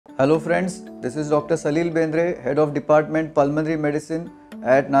Hello friends, this is Dr. Salil Bendre, Head of Department Pulmonary Medicine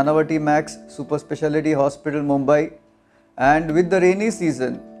at Nanavati Max Super Specialty Hospital, Mumbai. And with the rainy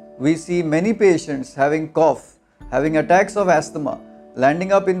season, we see many patients having cough, having attacks of asthma,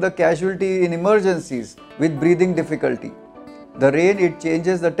 landing up in the casualty in emergencies with breathing difficulty. The rain, it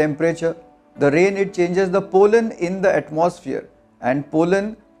changes the temperature. The rain, it changes the pollen in the atmosphere, and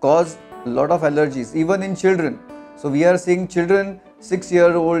pollen cause a lot of allergies even in children. So we are seeing children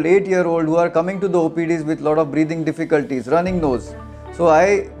 6-year-old, 8-year-old who are coming to the OPDs with a lot of breathing difficulties, running nose. So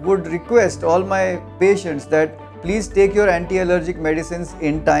I would request all my patients that please take your anti-allergic medicines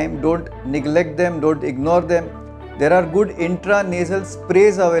in time. Don't neglect them, don't ignore them. There are good intranasal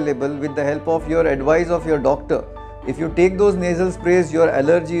sprays available with the help of your advice of your doctor. If you take those nasal sprays, your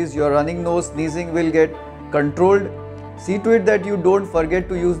allergies, your running nose, sneezing will get controlled. See to it that you don't forget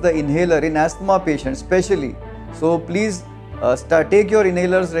to use the inhaler in asthma patients especially. So please take your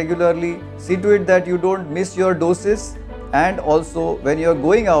inhalers regularly. See to it that you don't miss your doses, and also when you are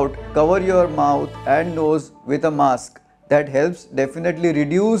going out, cover your mouth and nose with a mask. That helps definitely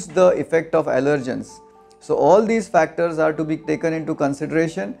reduce the effect of allergens. So all these factors are to be taken into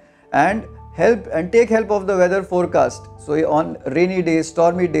consideration and take help of the weather forecast. So on rainy days,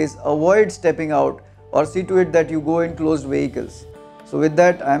 stormy days, avoid stepping out or see to it that you go in closed vehicles. So with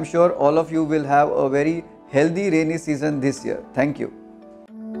that, I am sure all of you will have a very healthy rainy season this year. Thank you.